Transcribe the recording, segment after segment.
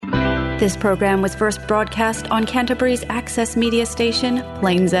This program was first broadcast on Canterbury's access media station,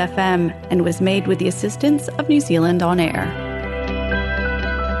 Plains FM, and was made with the assistance of New Zealand On Air.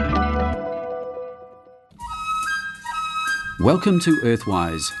 Welcome to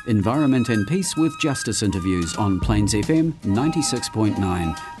Earthwise, Environment and Peace with Justice interviews on Plains FM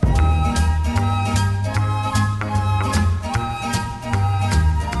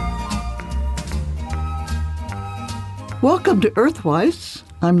 96.9. Welcome to Earthwise.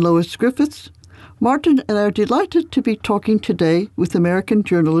 I'm Lois Griffiths. Martin and I are delighted to be talking today with American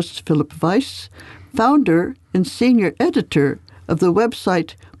journalist Philip Weiss, founder and senior editor of the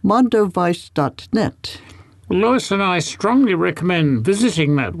website mondovice.net. Well, Lois and I strongly recommend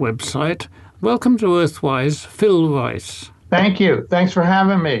visiting that website. Welcome to Earthwise, Phil Weiss. Thank you. Thanks for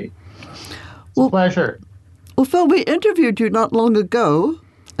having me. It's a pleasure. Well, Phil, we interviewed you not long ago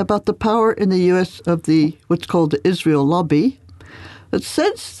about the power in the U.S. of the what's called the Israel lobby. But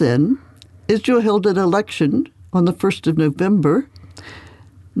since then, Israel held an election on the 1st of November.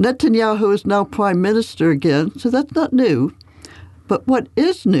 Netanyahu is now prime minister again, so that's not new. But what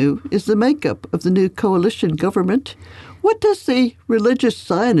is new is the makeup of the new coalition government. What does the Religious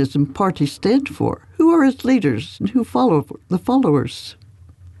Zionism Party stand for? Who are its leaders and who follow the followers?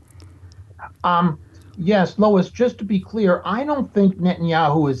 Yes, Lois, just to be clear, I don't think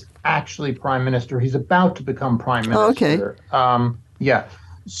Netanyahu is actually prime minister. He's about to become prime minister. Oh, okay. Yeah.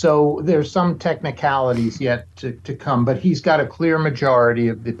 So there's some technicalities yet to come, but he's got a clear majority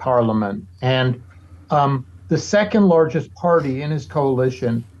of the parliament. And the second largest party in his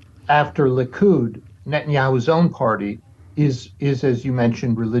coalition after Likud, Netanyahu's own party, is as you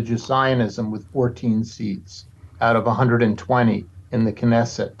mentioned, Religious Zionism with 14 seats out of 120 in the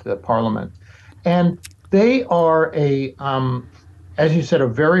Knesset, the parliament. And they are as you said, a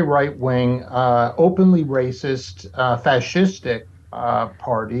very right-wing, openly racist, fascistic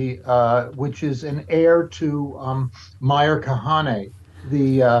party, which is an heir to Meir Kahane,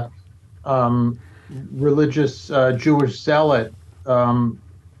 the religious Jewish zealot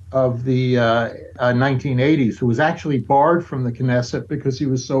of the 1980s, who was actually barred from the Knesset because he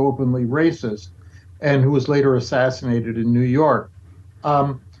was so openly racist, and who was later assassinated in New York.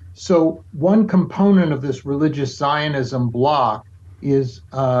 So one component of this religious Zionism bloc is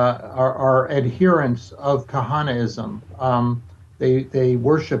our adherents of Kahaneism. They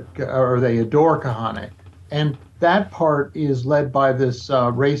worship or they adore Kahane. And that part is led by this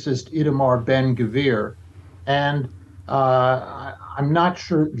racist Itamar Ben-Gvir. And I'm not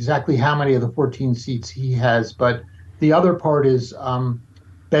sure exactly how many of the 14 seats he has, but the other part is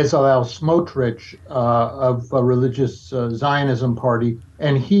Bezalel Smotrich of a Religious Zionism Party.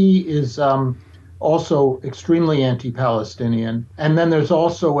 And he is also extremely anti-Palestinian. And then there's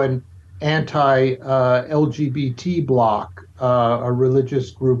also an anti-LGBT bloc, a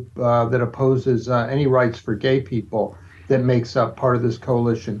religious group that opposes any rights for gay people that makes up part of this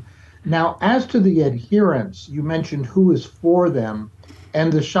coalition. Now, as to the adherents, you mentioned who is for them.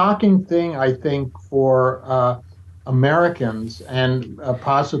 And the shocking thing, I think, for Americans and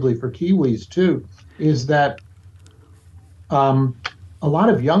possibly for Kiwis too, is that a lot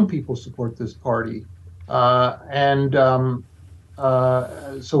of young people support this party. So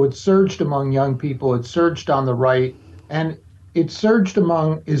it surged among young people, it surged on the right, and it surged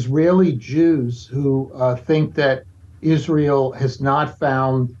among Israeli Jews who think that Israel has not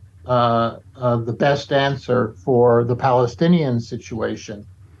found the best answer for the Palestinian situation.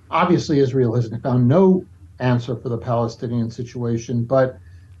 Obviously, Israel has found no answer for the Palestinian situation, but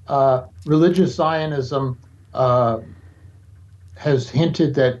religious Zionism has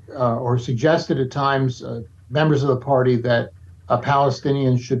hinted that, or suggested at times, members of the party that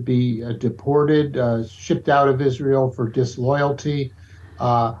Palestinians should be deported, shipped out of Israel for disloyalty.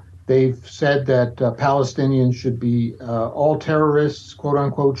 They've said that Palestinians should be, all terrorists, quote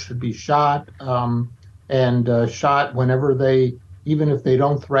unquote, should be shot, and shot whenever even if they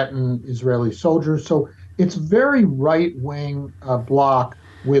don't threaten Israeli soldiers. So it's very right-wing bloc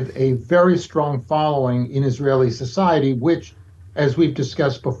with a very strong following in Israeli society, which, as we've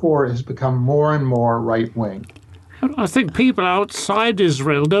discussed before, has become more and more right-wing. I think people outside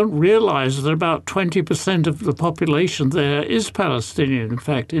Israel don't realize that about 20% of the population there is Palestinian, in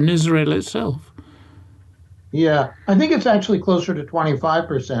fact, in Israel itself. Yeah, I think it's actually closer to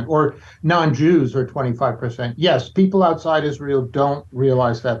 25%, or non-Jews are 25%. Yes, people outside Israel don't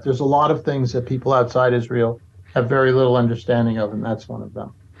realize that. There's a lot of things that people outside Israel have very little understanding of, and that's one of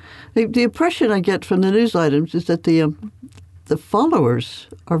them. The impression I get from the news items is that the followers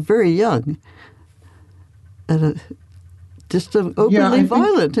are very young and just openly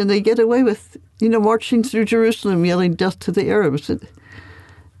violent, and they get away with, marching through Jerusalem yelling death to the Arabs.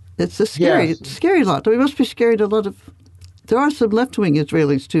 It's a scary lot. We must be scared a lot of. There are some left-wing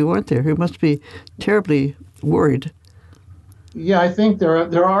Israelis too, aren't there, who must be terribly worried. Yeah, I think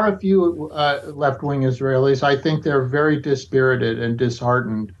there are a few left-wing Israelis. I think they're very dispirited and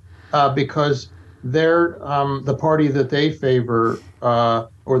disheartened because they're the party that they favor,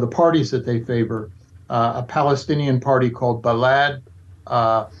 or the parties that they favor, a Palestinian party called Balad,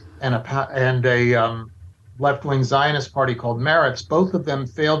 and a left-wing Zionist party called Meretz. Both of them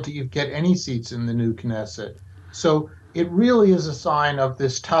failed to get any seats in the new Knesset. So it really is a sign of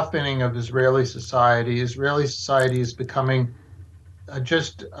this toughening of Israeli society. Israeli society is becoming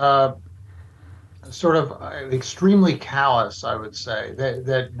sort of extremely callous, I would say. That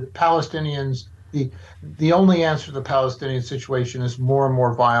the Palestinians, the only answer to the Palestinian situation is more and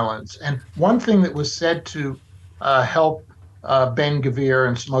more violence. And one thing that was said to help Ben-Gvir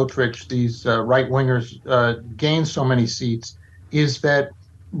and Smotrich, these right-wingers, gain so many seats, is that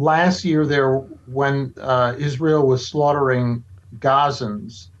last year when Israel was slaughtering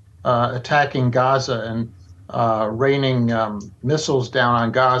Gazans, attacking Gaza and raining missiles down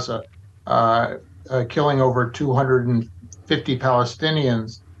on Gaza, killing over 250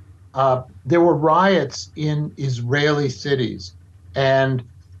 Palestinians, there were riots in Israeli cities, and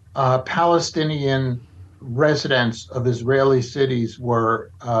Palestinian residents of Israeli cities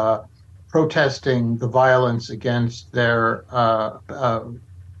were protesting the violence against their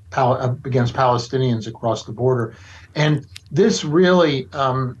against Palestinians across the border. And this really,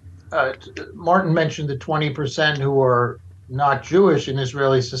 Martin mentioned the 20% who are not Jewish in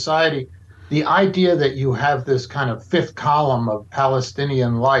Israeli society. The idea that you have this kind of fifth column of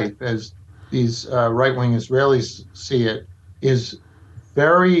Palestinian life, as these right-wing Israelis see it, is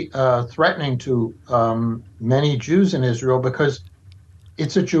very threatening to many Jews in Israel, because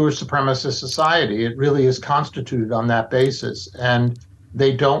it's a Jewish supremacist society. It really is constituted on that basis. And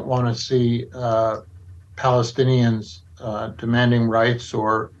they don't want to see Palestinians demanding rights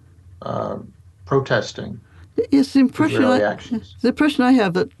or protesting. Yes, the impression I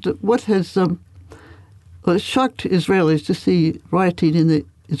have that what has shocked Israelis to see rioting in the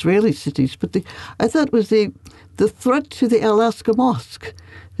Israeli cities, but I thought was the threat to the Al-Aqsa Mosque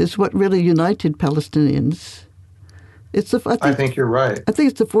is what really united Palestinians. I think you're right. I think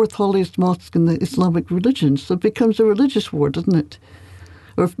it's the fourth holiest mosque in the Islamic religion, so it becomes a religious war, doesn't it?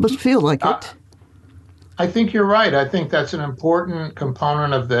 Or it must feel like it. I think you're right. I think that's an important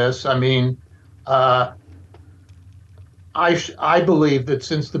component of this. I mean, I believe that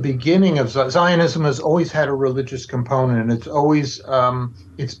since the beginning of Zionism has always had a religious component. It's always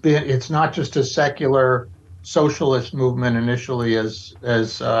it's not just a secular socialist movement initially, as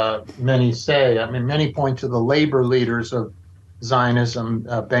many say. I mean, many point to the labor leaders of Zionism,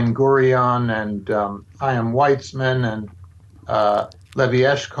 Ben-Gurion and Chaim Weizmann and Levi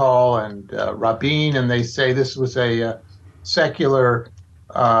Eshkol and Rabin, and they say this was a secular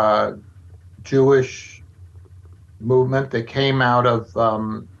Jewish movement that came out of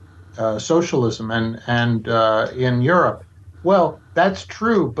socialism and in Europe. Well, that's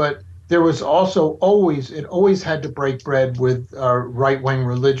true, but there was also it always had to break bread with right-wing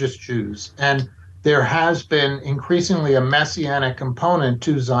religious Jews. And there has been increasingly a messianic component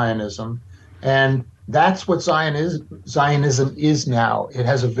to Zionism. And that's what Zionism is now. It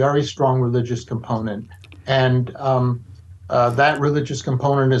has a very strong religious component. And that religious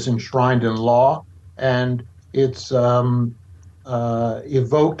component is enshrined in law, and it's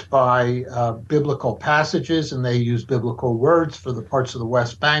evoked by biblical passages, and they use biblical words for the parts of the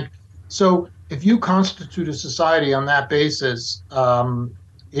West Bank. So if you constitute a society on that basis,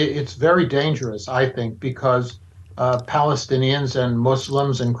 it's very dangerous, I think, because Palestinians and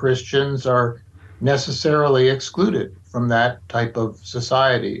Muslims and Christians are necessarily excluded from that type of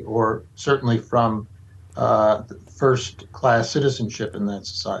society, or certainly from first-class citizenship in that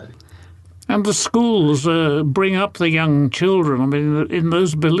society. And the schools bring up the young children, I mean, in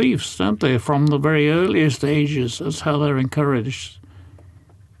those beliefs, don't they, from the very earliest ages? That's how they're encouraged.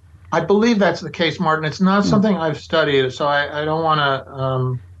 I believe that's the case, Martin. It's not something I've studied, so I don't want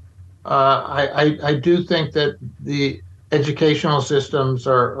to. I do think that the educational systems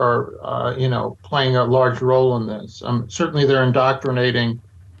are playing a large role in this. Certainly, they're indoctrinating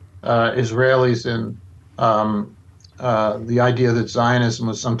Israelis in the idea that Zionism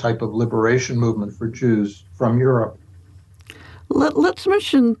was some type of liberation movement for Jews from Europe. Let's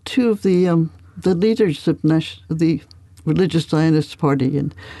mention two of the leaders of the Religious Zionist Party,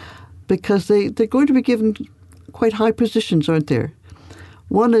 and because they're going to be given quite high positions, aren't there?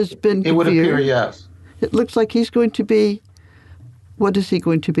 One has been. It would appear, yes. It looks like he's going to be. What is he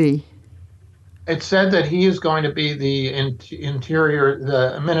going to be? It's said that he is going to be the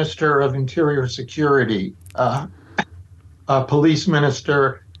Minister of Interior Security, police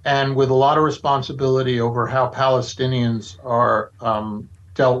minister, and with a lot of responsibility over how Palestinians are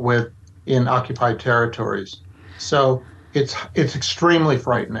dealt with in occupied territories. So it's extremely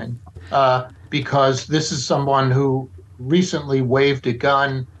frightening because this is someone who recently waved a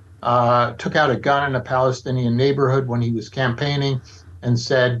gun, took out a gun in a Palestinian neighborhood when he was campaigning, and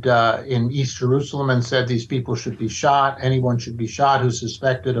said in East Jerusalem, and said these people should be shot. Anyone should be shot who's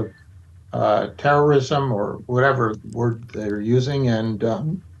suspected of terrorism or whatever word they're using.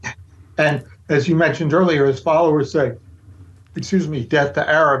 And as you mentioned earlier, his followers say, death to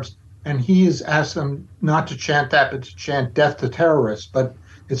Arabs. And he has asked them not to chant that, but to chant death to terrorists. But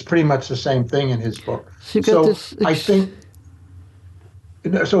it's pretty much the same thing in his book. So I think,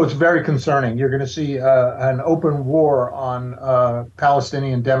 so it's very concerning. You're going to see an open war on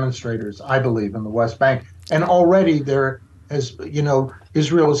Palestinian demonstrators, I believe, in the West Bank. And already there has,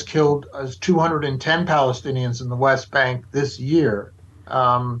 Israel has killed 210 Palestinians in the West Bank this year.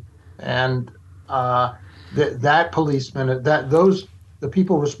 That policeman, the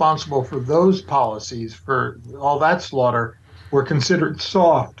people responsible for those policies, for all that slaughter, were considered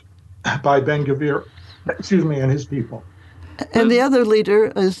soft by Ben-Gvir, and his people. And the other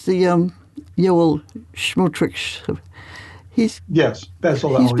leader is the Yoel Smotrich. He's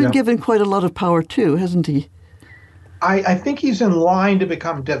been given quite a lot of power too, hasn't he? I think he's in line to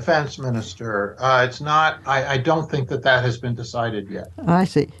become defense minister. It's not. I don't think that has been decided yet. I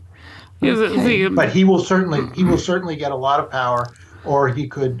see. Okay. But he will certainly get a lot of power, or he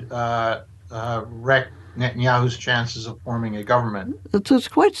could wreck Netanyahu's chances of forming a government. So it's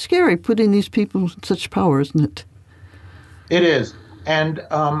quite scary putting these people in such power, isn't it? It is. And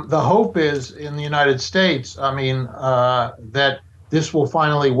the hope is in the United States, that this will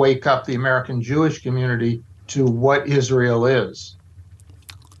finally wake up the American Jewish community to what Israel is.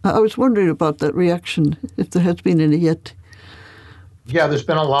 I was wondering about that reaction, if there has been any yet. Yeah, there's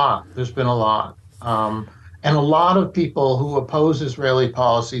been a lot. And a lot of people who oppose Israeli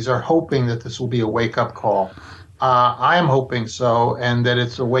policies are hoping that this will be a wake-up call. I am hoping so, and that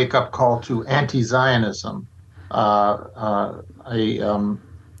it's a wake-up call to anti-Zionism, the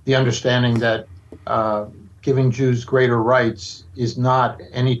understanding that giving Jews greater rights is not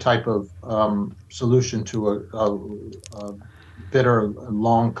any type of solution to a bitter,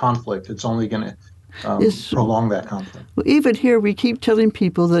 long conflict. It's only going to prolong that conflict. Well, even here, we keep telling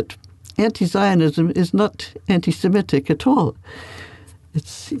people that anti-Zionism is not anti-Semitic at all.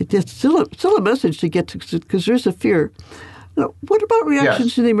 It's still a message to get to, because there's a fear. Now, what about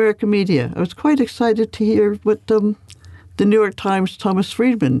reactions in the American media? I was quite excited to hear what the New York Times' Thomas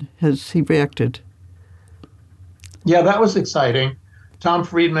Friedman he reacted. Yeah, that was exciting. Tom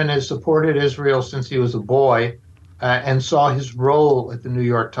Friedman has supported Israel since he was a boy, and saw his role at the New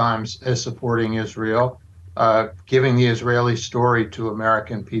York Times as supporting Israel, giving the Israeli story to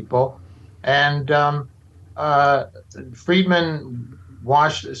American people. And Friedman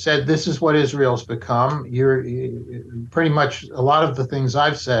said, this is what Israel's become. You're pretty much a lot of the things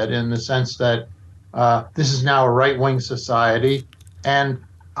I've said, in the sense that this is now a right-wing society. And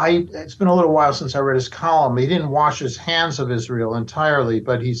it's been a little while since I read his column. He didn't wash his hands of Israel entirely,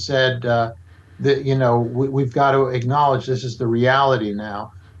 but he said that, we've got to acknowledge this is the reality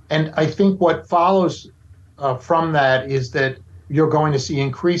now. And I think what follows from that is that you're going to see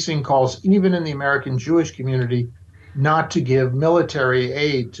increasing calls, even in the American Jewish community, not to give military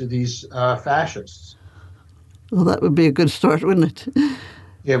aid to these fascists. Well, that would be a good start, wouldn't it?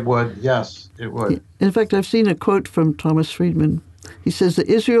 It would, yes, it would. In fact, I've seen a quote from Thomas Friedman. He says, "The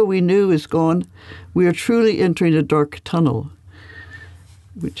Israel we knew is gone. We are truly entering a dark tunnel,"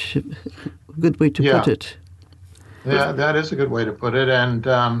 which is a good way to put it. Yeah, that is a good way to put it. And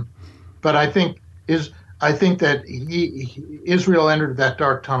but I think that Israel entered that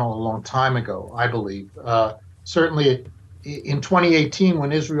dark tunnel a long time ago, I believe. Certainly in 2018,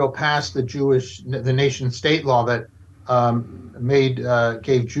 when Israel passed the nation-state law that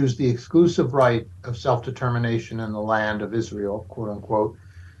gave Jews the exclusive right of self-determination in the land of Israel, quote unquote,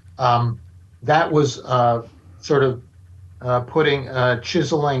 that was sort of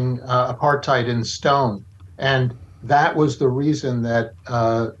chiseling apartheid in stone. And that was the reason that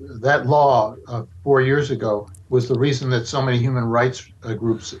that law 4 years ago was the reason that so many human rights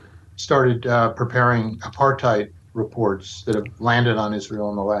groups started preparing apartheid reports that have landed on Israel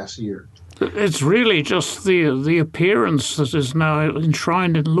in the last year. It's really just the appearance that is now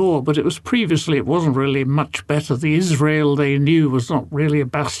enshrined in law, but it wasn't really much better. The Israel they knew was not really a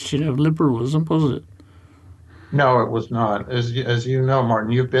bastion of liberalism, was it? No, it was not. As you know,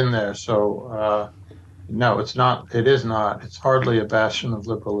 Martin, you've been there. So, no, it's not. It is not. It's hardly a bastion of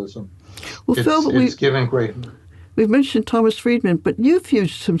liberalism. Well, Phil, it's given great. We've mentioned Thomas Friedman, but you've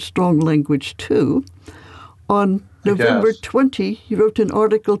used some strong language too. On November 20, you wrote an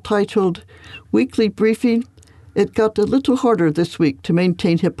article titled Weekly Briefing. It got a little harder this week to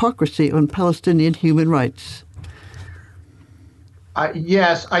maintain hypocrisy on Palestinian human rights.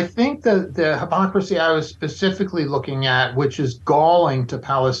 Yes, I think the hypocrisy I was specifically looking at, which is galling to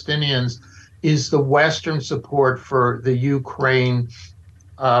Palestinians, is the Western support for the Ukraine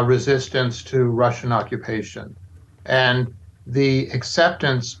resistance to Russian occupation, and the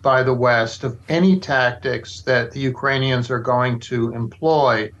acceptance by the West of any tactics that the Ukrainians are going to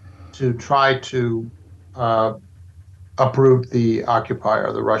employ to try to uproot the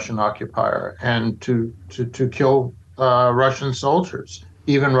occupier, the Russian occupier, and to kill Russian soldiers,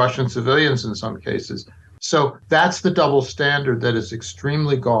 even Russian civilians in some cases. So that's the double standard that is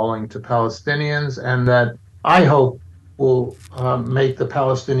extremely galling to Palestinians, and that I hope will make the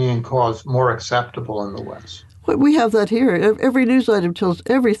Palestinian cause more acceptable in the West. We have that here. Every news item tells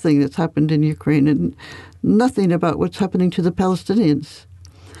everything that's happened in Ukraine and nothing about what's happening to the Palestinians.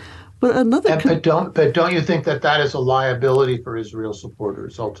 But but don't you think that is a liability for Israel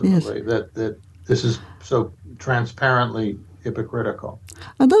supporters ultimately? Yes. That this is so transparently hypocritical.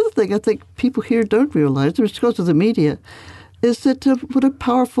 Another thing I think people here don't realize, it's because of the media, is that what a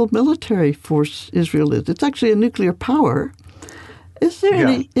powerful military force Israel is. It's actually a nuclear power. Is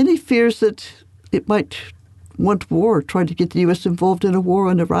there any fears that it might want war, trying to get the U.S. involved in a war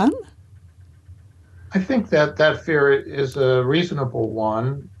on Iran? I think that fear is a reasonable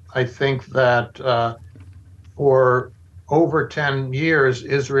one. I think that for over 10 years,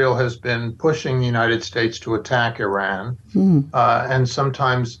 Israel has been pushing the United States to attack Iran. And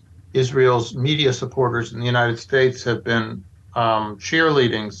sometimes Israel's media supporters in the United States have been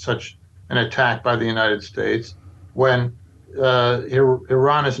cheerleading such an attack by the United States when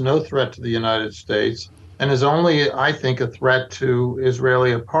Iran is no threat to the United States and is only, I think, a threat to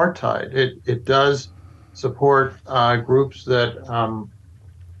Israeli apartheid. It does support groups that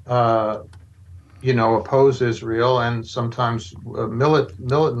oppose Israel and sometimes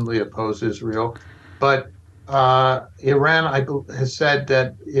militantly oppose Israel. But Iran has said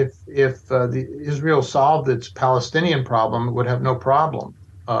that if Israel solved its Palestinian problem, it would have no problem.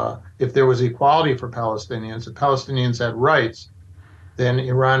 If there was equality for Palestinians, if Palestinians had rights, then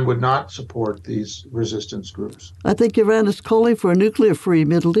Iran would not support these resistance groups. I think Iran is calling for a nuclear-free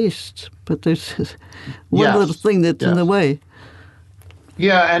Middle East, but there's one little thing that's in the way.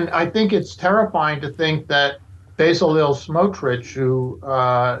 Yeah, and I think it's terrifying to think that Bezalel Smotrich, who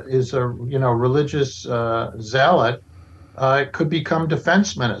is a religious zealot, could become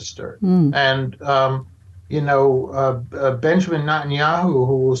defense minister, and Benjamin Netanyahu,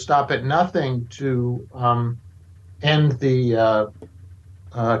 who will stop at nothing to end the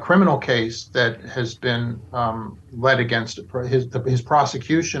criminal case that has been led against his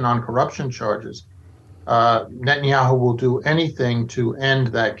prosecution on corruption charges. Netanyahu will do anything to end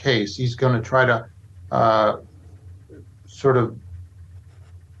that case. He's going to try to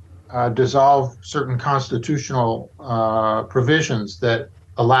dissolve certain constitutional provisions that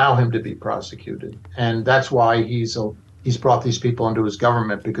allow him to be prosecuted, and that's why he's brought these people into his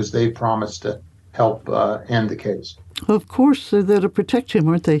government, because they promised to help end the case. Of course, they're there to protect him,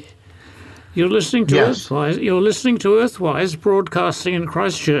 aren't they? You're listening to Earthwise. You're listening to Earthwise, broadcasting in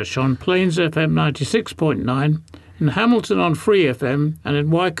Christchurch on Plains FM 96.9, in Hamilton on Free FM, and in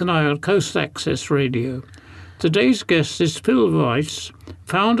Waikanae on Coast Access Radio. Today's guest is Phil Weiss,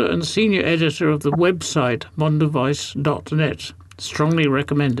 founder and senior editor of the website mondevice.net. Strongly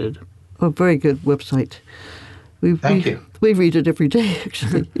recommended. A very good website. Thank you. We read it every day,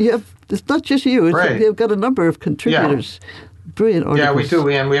 actually. It's not just you. You've got a number of contributors. Yeah. Brilliant articles. Yeah, we do.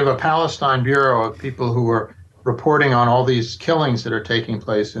 And we have a Palestine bureau of people who are reporting on all these killings that are taking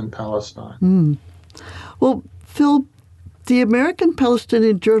place in Palestine. Well, Phil, the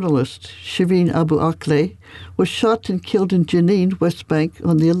American-Palestinian journalist Shireen Abu Akleh was shot and killed in Jenin, West Bank,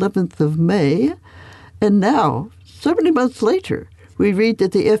 on the 11th of May. And now, 70 months later, we read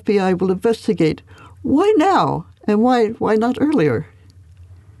that the FBI will investigate. Why now? And why not earlier?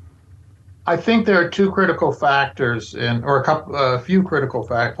 I think there are two critical factors, a few critical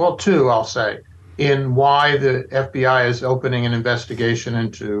factors. Well, two, I'll say, in why the FBI is opening an investigation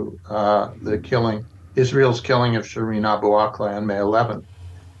into Israel's killing of Shireen Abu Akleh on May 11th.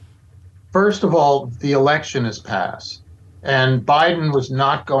 First of all, the election is passed, and Biden was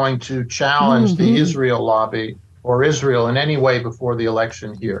not going to challenge the Israel lobby or Israel in any way before the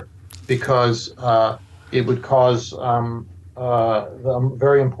election here, because it would cause the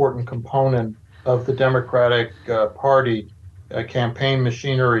very important component of the Democratic Party campaign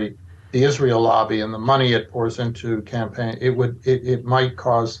machinery, the Israel lobby, and the money it pours into campaign. It might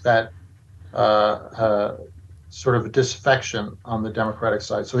cause that sort of a disaffection on the Democratic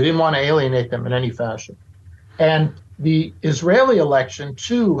side. So he didn't want to alienate them in any fashion. And the Israeli election,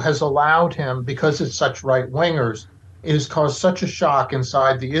 too, has allowed him, because it's such right-wingers, it has caused such a shock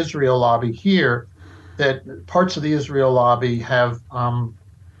inside the Israel lobby here that parts of the Israel lobby have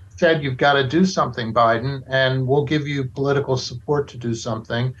said, you've got to do something, Biden, and we'll give you political support to do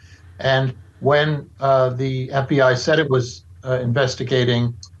something. And when the FBI said it was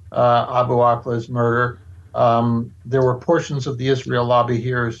investigating Abu Akla's murder, there were portions of the Israel lobby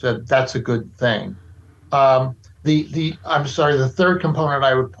here who said that's a good thing. The third component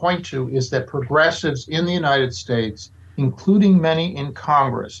I would point to is that progressives in the United States, including many in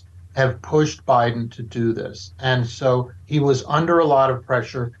Congress, have pushed Biden to do this. And so he was under a lot of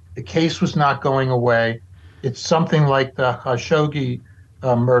pressure. The case was not going away. It's something like the Khashoggi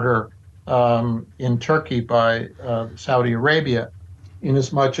murder in Turkey by Saudi Arabia, in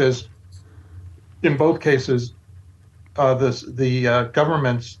as much as in both cases, the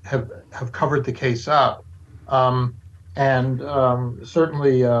governments have covered the case up.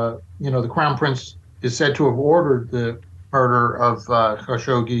 Certainly, the Crown Prince is said to have ordered the murder of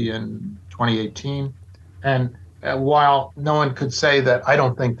Khashoggi in 2018. And while no one could say that, I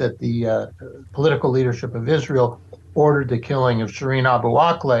don't think that the political leadership of Israel ordered the killing of Shireen Abu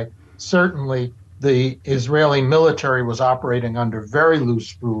Akleh. Certainly, the Israeli military was operating under very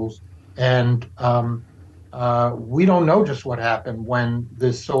loose rules. And we don't know just what happened when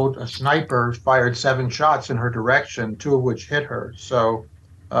this a sniper fired 7 shots in her direction, 2 of which hit her. So,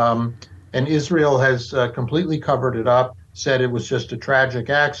 and Israel has completely covered it up, said it was just a tragic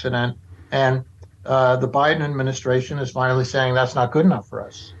accident. And the Biden administration is finally saying that's not good enough for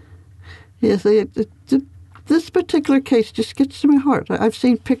us. Yes, this particular case just gets to my heart. I've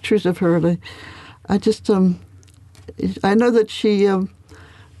seen pictures of her, and I just, I know that she,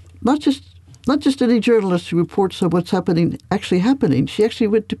 not just any journalist who reports on what's actually happening. She actually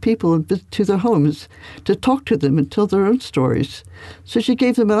went to people and to their homes to talk to them and tell their own stories. So she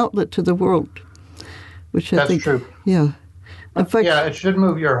gave them an outlet to the world, which I think, true. Yeah. In fact, yeah, it should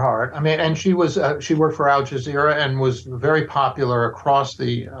move your heart. I mean, and she worked for Al Jazeera and was very popular across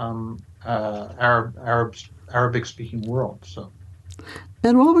the Arabic-speaking world. So.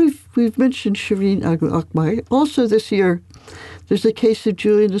 And while we've mentioned Shireen Abu Akleh, also this year there's a case of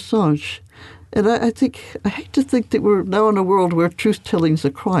Julian Assange. And I hate to think that we're now in a world where truth-telling is a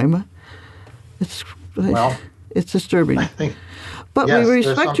crime. It's disturbing. But yes, we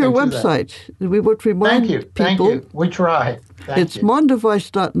respect your website. We would remind people. Thank you. We try. It's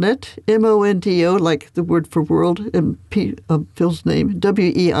mondevice.net, M-O-N-D-O, like the word for world, and Phil's name,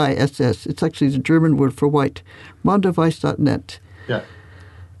 W-E-I-S-S. It's actually the German word for white. Mondevice.net. Yeah.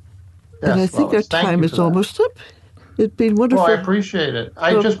 And I think our time is almost up. It's been wonderful. Well, I appreciate it.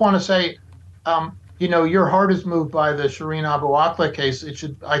 I just want to say, your heart is moved by the Shireen Abu Akleh case.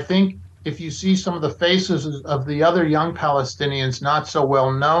 I think if you see some of the faces of the other young Palestinians not so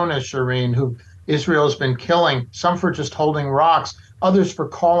well known as Shireen, who Israel has been killing, some for just holding rocks, others for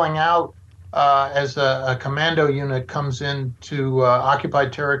calling out as a commando unit comes into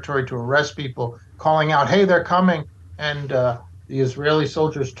occupied territory to arrest people, calling out, hey, they're coming. And the Israeli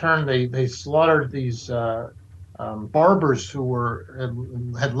soldiers turned, they slaughtered these barbers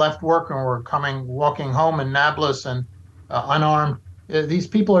who had left work and were walking home in Nablus and unarmed. These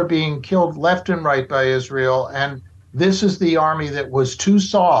people are being killed left and right by Israel, and this is the army that was too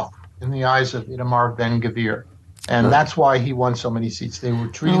soft in the eyes of Itamar Ben-Gvir. And that's why he won so many seats. They were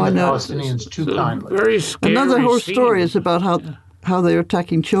treating the Palestinians too kindly. Very scary. Another whole story is about how they're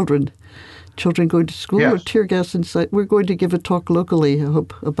attacking children going to school, or tear gas inside. We're going to give a talk locally, I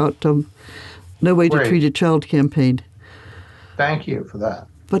hope, about No Way to Treat a Child campaign. Thank you for that.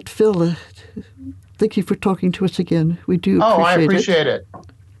 But Phil, thank you for talking to us again. We do appreciate it. I appreciate it.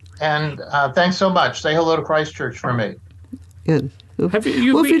 And thanks so much. Say hello to Christchurch for me. Good. If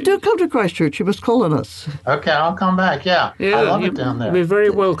you do come to Christchurch, you must call on us. Okay, I'll come back. Yeah, I love it down there. You're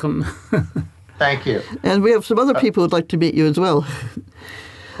very welcome. Thank you. And we have some other people who'd like to meet you as well.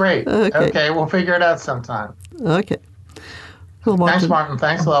 Great. Okay, we'll figure it out sometime. Okay. Phil Martin. Thanks, Martin.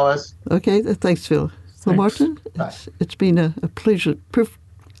 Thanks, Lois. Okay, thanks, Phil. Phil Martin, it's been a pleasure,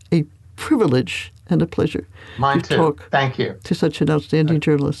 a privilege and a pleasure Mine to too. talk Thank you. to such an outstanding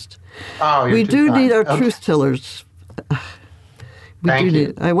journalist. Oh, we do need our truth tellers. Thank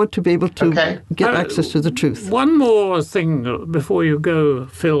you. I want to be able to get access to the truth. One more thing before you go,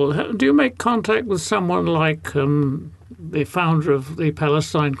 Phil. Do you make contact with someone like the founder of the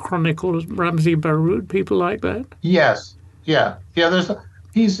Palestine Chronicle, Ramzi Baroud, people like that? Yes. Yeah.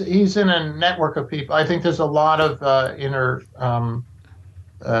 He's in a network of people. I think there's a lot of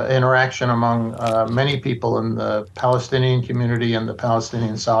interaction among many people in the Palestinian community and the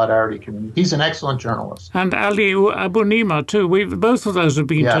Palestinian Solidarity community. He's an excellent journalist. And Ali Abu Nima, too. Both of those have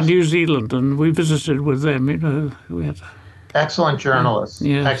been to New Zealand, and we visited with them. We had excellent journalists.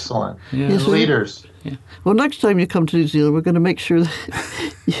 Yes. Excellent. Yes, leaders. Yeah. Well, next time you come to New Zealand, we're going to make sure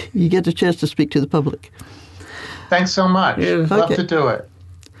that you get a chance to speak to the public. Thanks so much. Yes. Love to do it.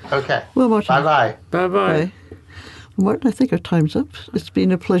 Okay. Well, Martin. Bye-bye. Bye-bye. Well, Martin, I think our time's up. It's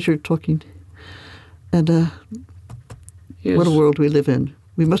been a pleasure talking. And what a world we live in.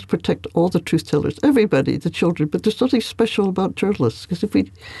 We must protect all the truth tellers, everybody, the children. But there's something special about journalists, because if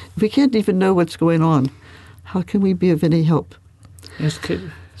we can't even know what's going on, how can we be of any help? Yes,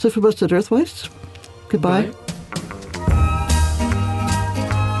 kid. So from us at Earthwise, goodbye. Bye.